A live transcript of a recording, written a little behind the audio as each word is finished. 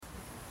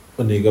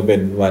วันนี้ก็เป็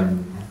นวัน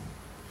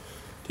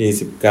ที่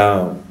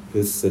19พ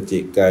ฤศจิ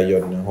กาย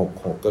น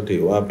66ก็ถื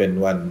อว่าเป็น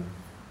วัน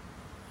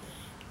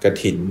ก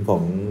ฐินขอ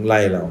งไร่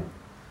เรา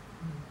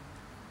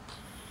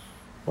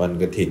วัน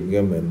กฐินก็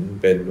เหมือน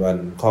เป็นวัน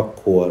ครอบ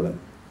ครัวแหละ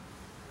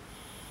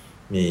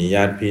มีญ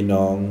าติพี่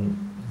น้อง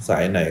สา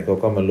ยไหนเขา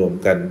ก็มารวม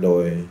กันโด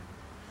ย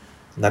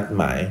นัด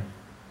หมาย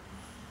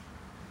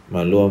ม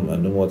าร่วมอ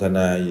นุโมทน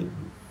า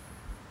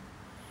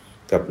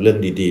กับเรื่อง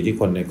ดีๆที่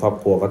คนในครอบ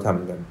ครัวเขาท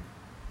ำกัน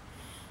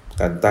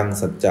การตั้ง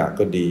สัจจะ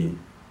ก็ดี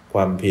คว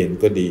ามเพียร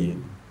ก็ดี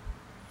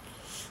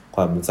ค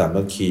วามสา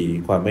มัคคี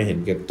ความไม่เห็น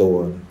แก่ตัว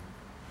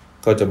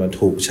ก็จะมา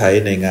ถูกใช้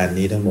ในงาน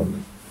นี้ทั้งหมด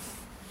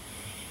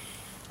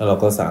แล้วเรา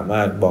ก็สาม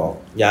ารถบอก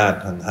ญาติ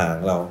ห่าง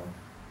ๆเรา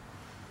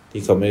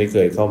ที่เขาไม่ได้เค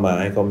ยเข้ามา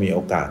ให้เขามีโอ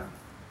กาส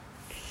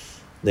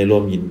ได้ร่ว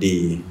มยินดี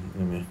ใ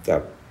ช่ไหมกั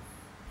บ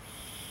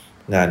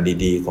งาน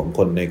ดีๆของค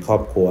นในครอ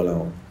บครัวเรา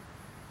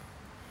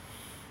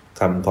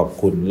คำขอบ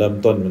คุณเริ่ม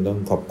ต้นมันต้อ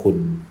งขอบคุณ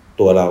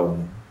ตัวเรา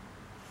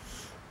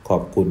ขอ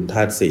บคุณธ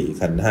าตุสี่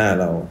ขันธ์ห้า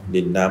เรา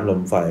ดินน้ำล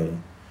มไฟ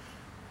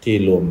ที่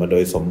รวมมาโด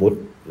ยสมมุติ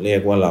เรีย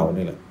กว่าเรา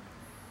นี่แหละ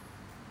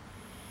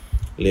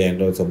เรียง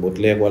โดยสมมุติ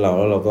เรียกว่าเราแ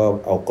ล้วเราก็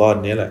เอาก้อน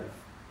นี้แหละ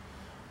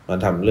มา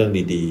ทำเรื่อง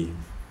ดี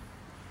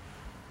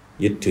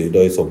ๆยึดถือโด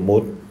ยสมมุ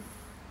ติ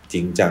จ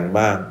ริงจัง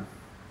บ้าง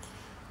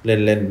เ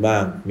ล่นๆบ้า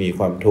งมีค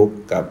วามทุกข์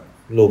กับ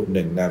รูปห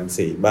นึ่งนาม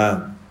สี่บ้าง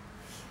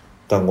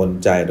กังวล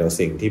ใจต่อ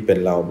สิ่งที่เป็น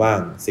เราบ้าง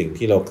สิ่ง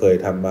ที่เราเคย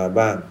ทำมา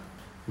บ้าง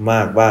ม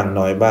ากบ้าง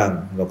น้อยบ้าง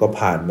เราก็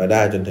ผ่านมาไ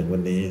ด้จนถึงวั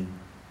นนี้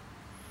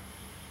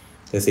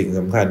แต่สิ่งส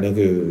ำคัญก็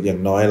คืออย่าง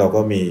น้อยเรา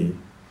ก็มี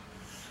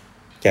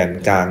แกน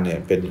กลางเนี่ย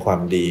เป็นควา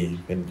มดี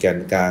เป็นแกน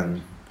กลาง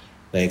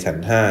ในขัน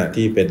ธ์ห้า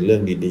ที่เป็นเรื่อ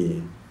งดี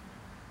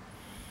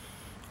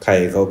ๆใคร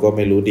เขาก็ไ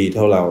ม่รู้ดีเ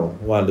ท่าเรา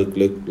ว่า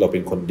ลึกๆเราเป็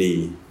นคนดี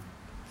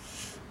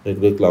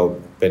ลึกๆเรา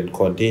เป็น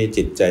คนที่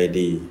จิตใจ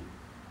ดี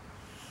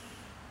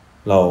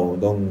เรา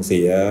ต้องเ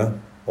สีย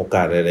โอก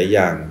าสหลายๆอ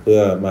ย่างเพื่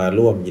อมา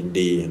ร่วมยิน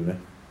ดีเห็นไหม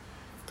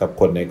กับ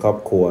คนในครอบ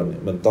ครัวเนี่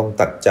ยมันต้อง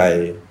ตัดใจ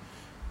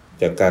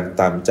จากการ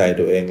ตามใจ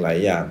ตัวเองหลาย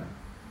อย่าง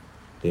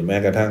หรือแม้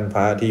กระทั่งพ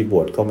ระที่บ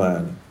วชเข้ามา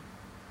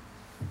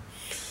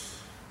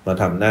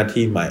ทำหน้า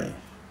ที่ใหม่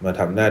มา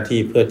ทำหน้าที่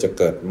เพื่อจะ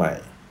เกิดใหม่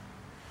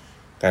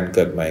การเ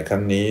กิดใหม่ครั้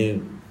งนี้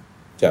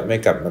จะไม่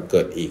กลับมาเ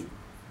กิดอีก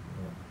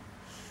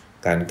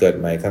การเกิด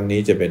ใหม่ครั้งนี้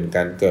จะเป็นก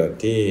ารเกิด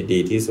ที่ดี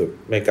ที่สุด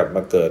ไม่กลับม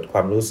าเกิดคว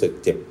ามรู้สึก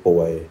เจ็บป่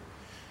วย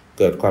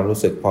เกิดความรู้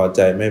สึกพอใ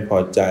จไม่พอ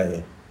ใจ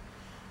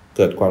เ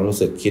กิดความรู้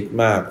สึกคิด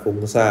มากฟุ้ง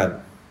ซ่าน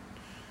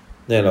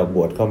เนี่ยเราบ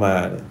วชเข้ามา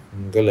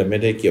มันก็เลยไม่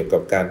ได้เกี่ยวกั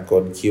บการโก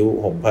นคิ้ว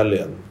ห่มผ้าเห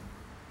ลือง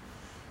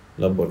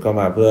เราบวชเข้า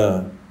มาเพื่อ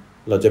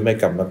เราจะไม่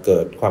กลับมาเกิ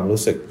ดความ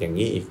รู้สึกอย่าง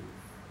นี้อีก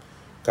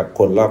กับค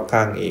นรอบข้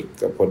างอีก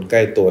กับคนใก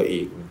ล้ตัว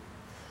อีก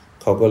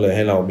เขาก็เลยใ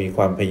ห้เรามีค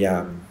วามพยายา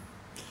ม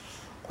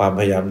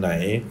ไหน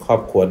ครอ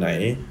บครัวไหน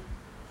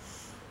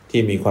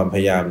ที่มีความพ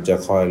ยายามจะ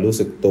คอยรู้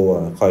สึกตัว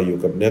คอยอยู่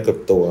กับเนื้อกับ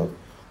ตัว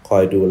คอ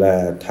ยดูแล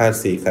ธาตุ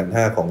สี่ขันธ์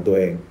ห้าของตัว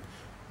เอง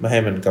ไม่ใ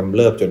ห้มันกำเ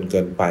ริบจนเกิ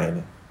นไปเ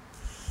นี่ย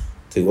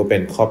ถือว่าเป็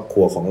นครอบค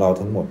รัวของเรา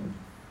ทั้งหมด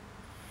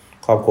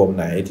ครอบครัว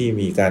ไหนที่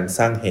มีการส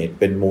ร้างเหตุ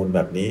เป็นมูลแบ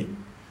บนี้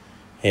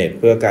เหตุเ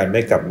พื่อการไ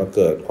ม่กลับมาเ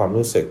กิดความ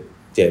รู้สึก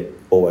เจ็บ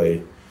ป่วย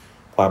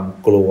ความ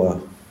กลัว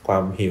ควา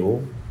มหิว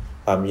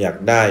ความอยาก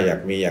ได้อยา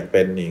กมีอยากเ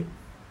ป็นอีก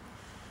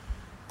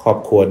ครอบ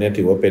ครัวเนี่ย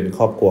ถือว่าเป็นค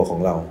รอบครัวของ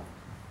เรา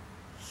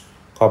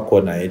ครอบครัว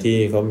ไหนที่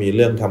เขามีเ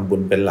รื่องทำบุ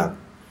ญเป็นหลัก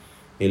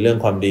มีเรื่อง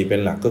ความดีเป็น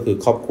หลักก็คือ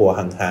ครอบครัว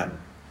ห่าง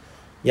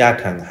ๆญาติ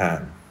ห่าง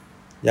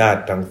ๆญา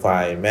ติทางฝ่า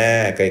ยแม่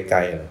ไกล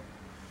ๆเลย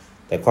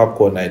แต่ครอบค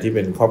รัวไหนที่เ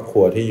ป็นครอบครั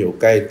วที่อยู่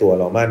ใกล้ตัว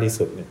เรามากที่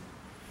สุดเนี่ย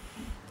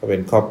ก็เป็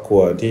นครอบครั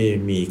วที่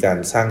มีการ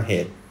สร้างเห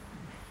ตุ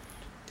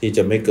ที่จ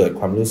ะไม่เกิด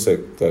ความรู้สึก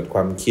เกิดคว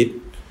ามคิด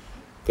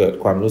เกิด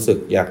ความรู้สึก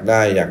อยากไ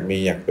ด้อยากมี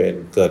อยากเป็น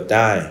เกิดไ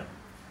ด้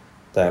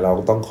แต่เรา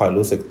ต้องคอย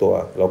รู้สึกตัว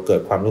เราเกิ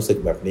ดความรู้สึก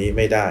แบบนี้ไ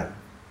ม่ได้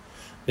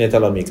เนี่ยถ้า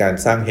เรามีการ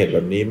สร้างเหตุแบ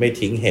บนี้ไม่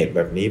ทิ้งเหตุแบ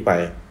บนี้ไป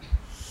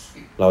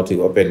เราถือ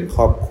ว่าเป็นค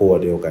รอบครัว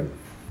เดียวกัน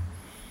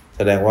แ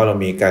สดงว่าเรา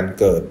มีการ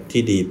เกิด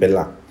ที่ดีเป็นห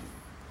ลัก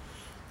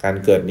การ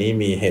เกิดนี้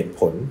มีเหตุผ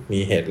ลมี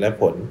เหตุและ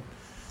ผล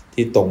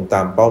ที่ตรงต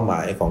ามเป้าหม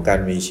ายของการ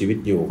มีชีวิต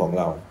อยู่ของ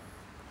เรา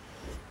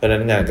เพราะฉะนั้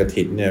นงานก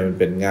ฐินเนี่ยมัน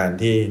เป็นงาน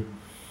ที่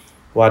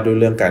ว่าด้วย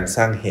เรื่องการส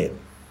ร้างเหตุ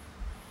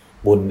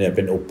บุญเนี่ยเ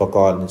ป็นอุปก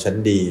รณ์ชั้น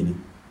ดี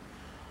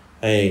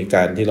ให้ก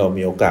ารที่เรา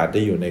มีโอกาสไ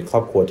ด้อยู่ในครอ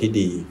บครัวที่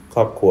ดีค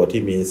รอบครัว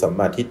ที่มีสัม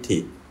มาทิฏฐิ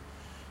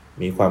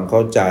มีความเข้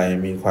าใจ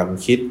มีความ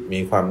คิดมี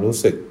ความรู้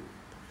สึก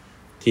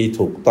ที่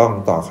ถูกต้อง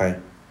ต่อใคร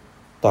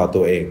ต่อ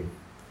ตัวเอง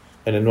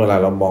เพราะฉะนั้นเวลา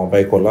เรามองไป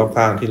คนรอบ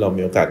ข้างที่เรา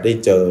มีโอกาสได้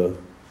เจอ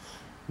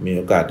มีโ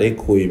อกาสได้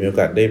คุยมีโอ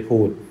กาสได้พู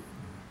ด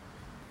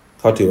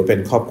เขาถือว่าเป็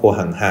นครอบครัว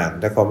ห่าง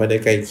ๆถ้าเขาไม่ได้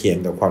ใกล้เคียง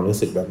กับความรู้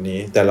สึกแบบนี้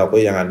แต่เราก็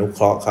ยังอนุเค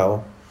ราะห์เขา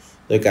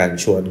ด้วยการ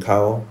ชวนเขา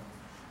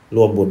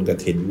ร่วมบุญก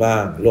ฐินบ้า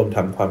งร่วมท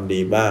ำความดี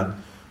บ้าง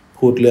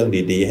พูดเรื่อง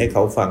ดีๆให้เข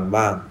าฟัง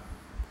บ้าง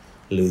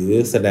หรือ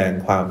แสดง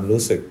ความ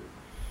รู้สึก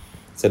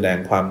แสดง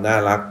ความน่า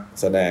รัก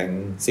แสดง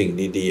สิ่ง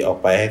ดีๆออก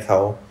ไปให้เขา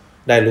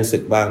ได้รู้สึ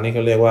กบ้างนี่เข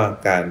าเรียกว่า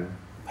การ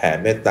แผ่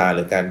เมตตาห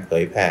รือการเผ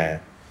ยแผ่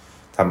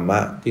ธรรมะ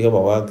ที่เขาบ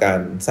อกว่าการ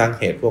สร้าง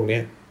เหตุพวกนี้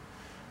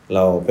เร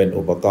าเป็น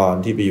อุปกร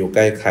ณ์ที่ไปอยู่ใก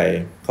ล้ใคร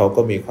เขา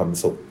ก็มีความ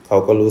สุขเขา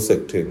ก็รู้สึก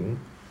ถึง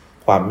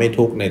ความไม่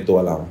ทุกข์ในตัว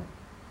เรา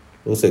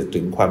รู้สึกถึ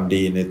งความ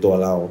ดีในตัว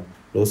เรา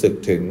รู้สึก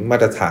ถึงมา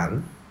ตรฐาน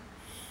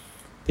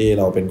ที่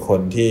เราเป็นค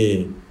นที่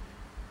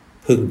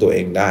พึ่งตัวเอ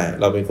งได้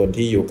เราเป็นคน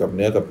ที่อยู่กับเ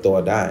นื้อกับตัว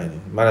ได้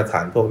มาตรฐ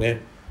านพวกนี้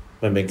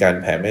มันเป็นการ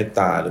แผ่เมตต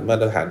าหรือมา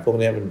ตรฐานพวก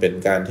นี้มันเป็น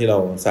การที่เรา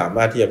สาม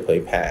ารถที่จะเผย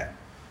แผ่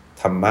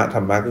ธรร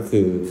มะก็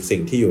คือสิ่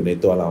งที่อยู่ใน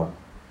ตัวเรา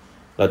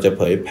จะเ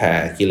ผยแผ่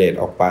กิเลส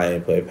ออกไป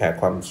เผยแผ่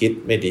ความคิด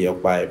ไม่ดีออก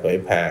ไปเผย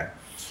แผ่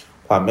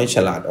ความไม่ฉ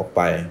ลาดออกไ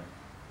ป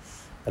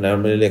อันนั้น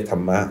ไม่ได้เรียกธร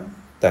รมะ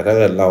แต่ถ้าเ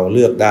กิดเราเ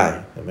ลือกได้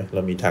ใช่ไหมเร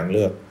ามีทางเ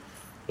ลือก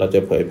เราจะ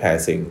เผยแผ่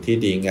สิ่งที่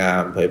ดีงา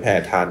มเผยแผ่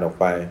ทานออก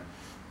ไป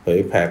เผย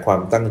แผ่ควา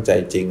มตั้งใจ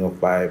จริงออก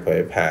ไปเผ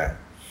ยแผ่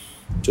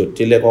จุด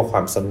ที่เรียกว่าคว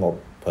ามสงบ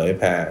เผย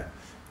แผ่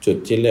จุด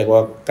ที่เรียกว่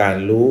าการ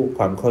รู้ค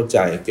วามเข้าใจ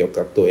เกี่ยว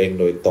กับตัวเอง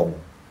โดยตรง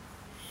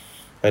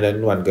เพราะฉะนั้น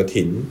วันก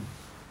ฐิน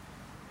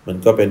มัน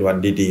ก็เป็นวัน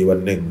ดีๆวัน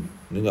หนึ่ง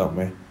นึกออกไห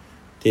ม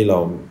ที่เรา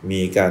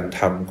มีการ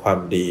ทำความ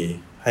ดี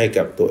ให้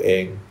กับตัวเอ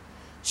ง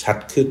ชัด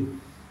ขึ้น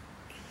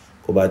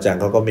ครูบาอาจารย์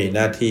เขาก็มีห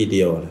น้าที่เ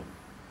ดียว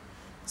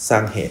สร้า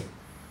งเห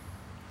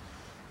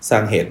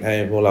ตุให้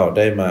พวกเราไ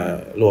ด้มา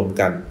รวม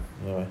กัน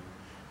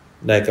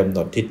ได้กำหน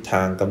ดทิศท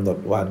างกำหนด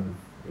วัน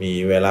มี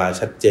เวลา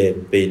ชัดเจน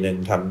ปีหนึ่ง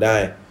ทำได้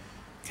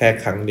แค่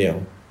ครั้งเดียว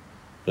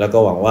แล้วก็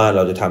หวังว่าเร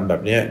าจะทำแบ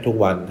บนี้ทุก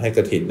วันให้ก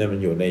ฐินมัน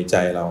อยู่ในใจ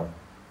เรา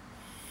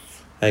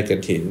ให้ก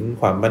ฐิน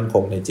ความมั่นค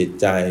งในจิต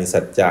ใจ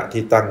สัจจะ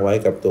ที่ตั้งไว้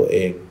กับตัวเอ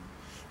ง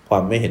ควา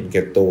มไม่เห็นแ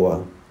ก่ตัว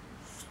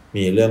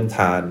มีเรื่องท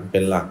านเป็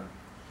นหลัก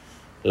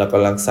แล้วก็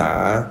รักษา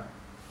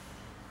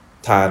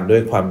ทานด้ว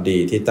ยความดี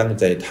ที่ตั้ง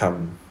ใจท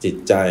ำจิต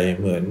ใจ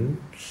เหมือน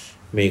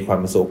มีควา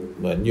มสุข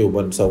เหมือนอยู่บ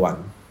นสวรร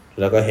ค์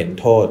แล้วก็เห็น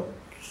โทษ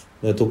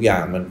เมื่อทุกอย่า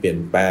งมันเปลี่ยน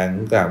แปลง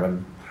ทุกอย่างมัน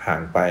ห่า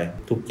งไป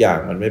ทุกอย่าง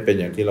มันไม่เป็น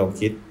อย่างที่เรา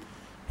คิด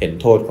เห็น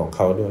โทษของเ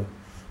ขาด้วย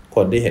ค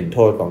นที่เห็นโท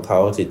ษของเขา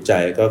จิตใจ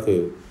ก็คื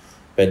อ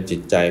เป็นจิ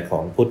ตใจขอ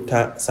งพุทธ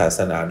ศาส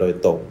นาโดย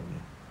ตรง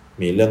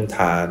มีเรื่องท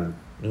าน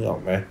นึกออ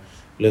กไหม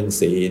เรื่อง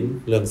ศีล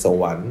เรื่องส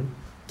วรรค์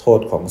โทษ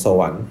ของส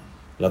วรรค์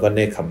แล้วก็เน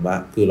คขมมะ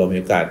คือเรามี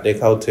โอกาสได้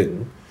เข้าถึง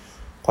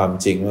ความ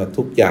จริงว่า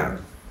ทุกอย่าง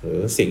หรือ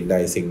สิ่งใด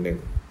สิ่งหนึ่ง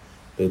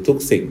หรือทุก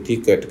สิ่งที่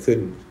เกิดขึ้น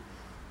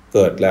เ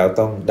กิดแล้ว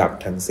ต้องดับ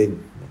ทั้งสิ้น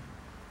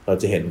เรา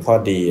จะเห็นข้อ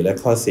ดีและ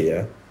ข้อเสีย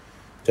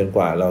จนก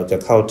ว่าเราจะ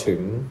เข้าถึง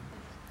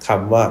ค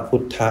ำว่าพุ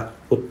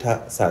ทธ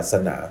ศาส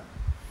นา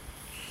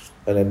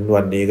เพราะฉะนั้น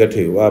วันนี้ก็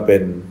ถือว่าเป็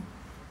น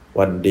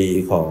วันดี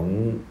ของ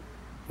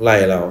ไร่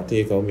เรา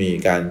ที่เขามี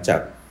การจั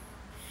ด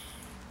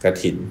ก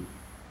ฐิน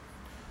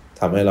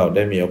ทำให้เราไ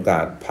ด้มีโอก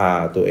าสพา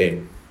ตัวเอง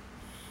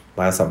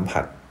มาสัม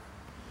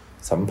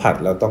ผัส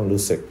แล้วต้อง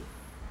รู้สึก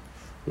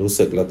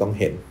แล้วต้อง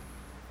เห็น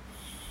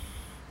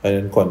เพราะฉะ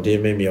นั้นคนที่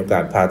ไม่มีโอกา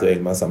สพาตัวเอง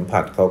มาสัมผั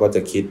สเขาก็จ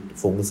ะคิด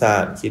ฟุ้งซ่า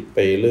นคิดไป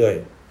เรื่อย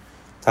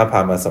ถ้าพา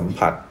มาสัม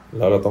ผัสแ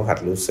ล้วเราต้องหัด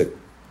รู้สึก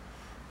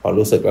พอ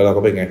รู้สึกแล้วเรา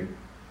ก็เป็นไง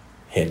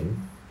เห็น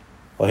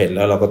พอเห็นแ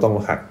ล้วเราก็ต้อง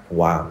หัด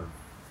วา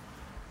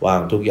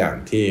งทุกอย่าง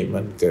ที่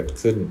มันเกิด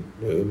ขึ้น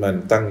หรือมัน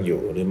ตั้งอ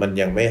ยู่หรือมัน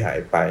ยังไม่หาย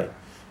ไป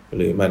ห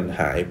รือมัน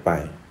หายไป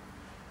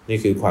นี่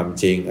คือความ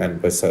จริงอัน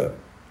ประเสริฐ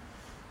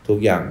ทุก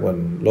อย่างบน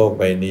โลก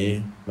ใบนี้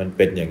มันเ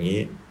ป็นอย่างนี้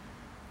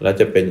และ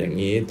จะเป็นอย่าง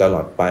นี้ตล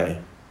อดไป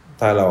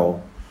ถ้าเรา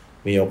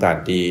มีโอกาส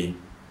ดี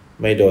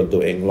ไม่โดนตั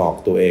วเองหลอก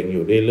ตัวเองอ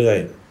ยู่เรื่อย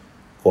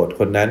ๆโกรธ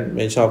คนนั้นไ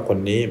ม่ชอบคน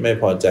นี้ไม่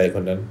พอใจค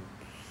นนั้น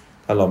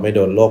ถ้าเราไม่โด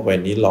นโลกใบ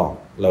นี้หลอก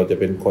เราจะ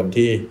เป็นคน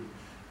ที่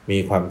มี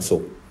ความสุ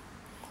ข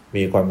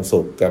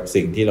กับ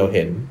สิ่งที่เราเ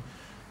ห็น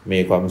มี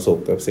ความสุข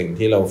กับสิ่ง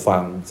ที่เราฟั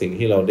งสิ่ง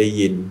ที่เราได้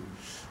ยิน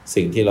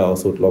สิ่งที่เรา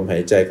สูดลมหา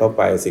ยใจเข้าไ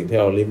ปสิ่งที่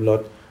เราลิ้มร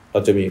สเรา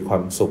จะมีควา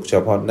มสุขเฉ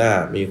พาะหน้า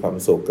มีความ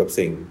สุขกับ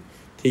สิ่ง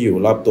ที่อยู่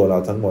รอบตัวเรา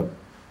ทั้งหมด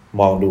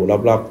มองดู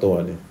รอบๆตัว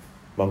เนี่ย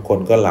บางคน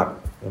ก็หลับ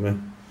ใช่ไหม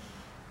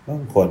บา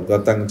งคนก็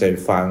ตั้งใจ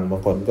ฟังบา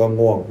งคนก็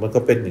ง่วงมันก็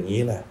เป็นอย่าง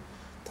นี้แหละ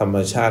ธรรม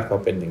ชาติเขา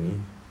เป็นอย่างนี้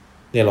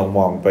เนี่ยลองม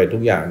องไปทุ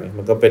กอย่างเนี่ย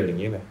มันก็เป็นอย่าง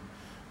นี้แหละ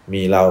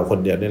มีเราคน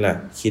เดียวนี่แหละ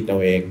คิดเอา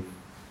เอง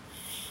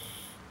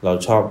เรา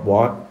ชอบว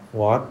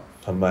อท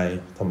ทำไ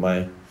ม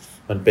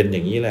มันเป็นอย่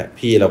างนี้แหละ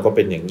พี่เราก็เ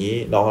ป็นอย่างนี้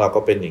น้องเรา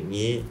ก็เป็นอย่าง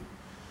นี้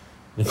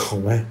นึกออก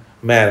ไหม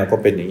แม่เราก็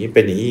เป็นอย่างนี้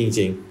จ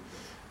ริง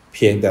ๆเ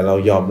พียงแต่เรา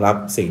ยอมรับ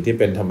สิ่งที่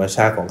เป็นธรรมช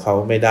าติของเขา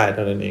ไม่ได้เ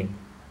ท่านั้นเอง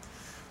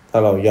ถ้า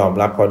เรายอม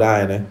รับเขาได้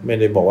นะไม่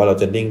ได้บอกว่าเรา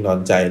จะนิ่งนอน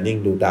ใจนิ่ง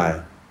ดูได้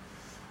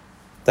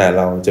แต่เ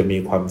ราจะมี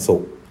ความสุ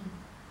ข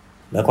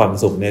และความ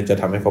สุขเนี่ยจะ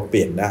ทำให้เขาเป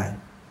ลี่ยนได้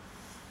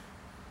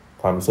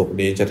ความสุข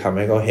นี้จะทำใ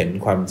ห้เขาเห็น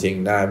ความจริง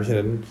ได้เพราะฉะ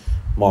นั้น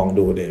มอง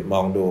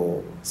ดู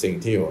สิ่ง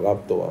ที่อยู่รอบ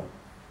ตัว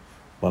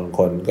บางค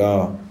นก็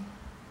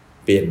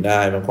เปลี่ยนได้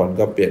บางคน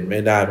ก็เปลี่ยนไม่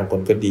ได้บางค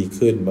นก็ดี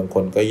ขึ้นบางค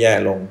นก็แย่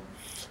ลง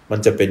มัน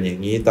จะเป็นอย่า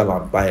งนี้ตลอ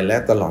ดไปและ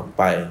ตลอด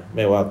ไปไ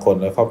ม่ว่าคน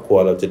และครอบครัว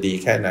เราจะดี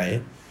แค่ไหน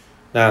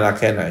น่ารัก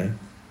แค่ไหน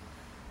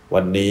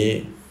วันนี้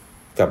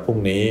กับพรุ่ง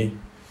นี้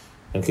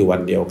มันคือวั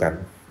นเดียวกัน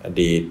อ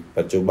ดีต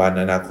ปัจจุบัน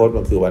อนาคต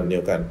มันคือวันเดี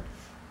ยวกัน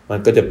มัน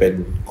ก็จะเป็น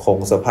คง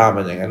สภาพ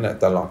มันอย่างนั้นแหละ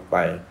ตลอดไป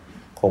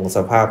คงส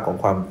ภาพของ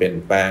ความเปลี่ยน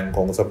แปลงค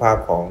งสภาพ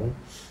ของ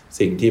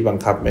สิ่งที่บัง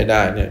คับไม่ไ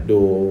ด้เนี่ย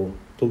ดู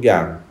ทุกอย่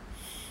าง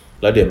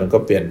แล้วเดี๋ยวมันก็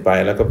เปลี่ยนไป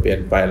แล้วก็เปลี่ยน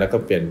ไปแล้วก็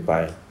เปลี่ยนไป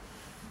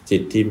จิ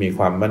ตที่มีค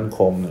วามมั่นค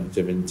งจ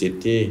ะเป็นจิต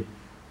ที่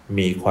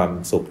มีความ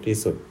สุขที่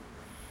สุด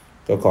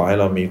ก็ขอให้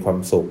เรามีความ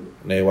สุข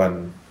ในวัน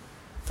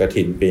ก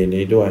ฐินปี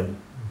นี้ด้วย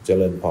เจ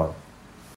ริญพร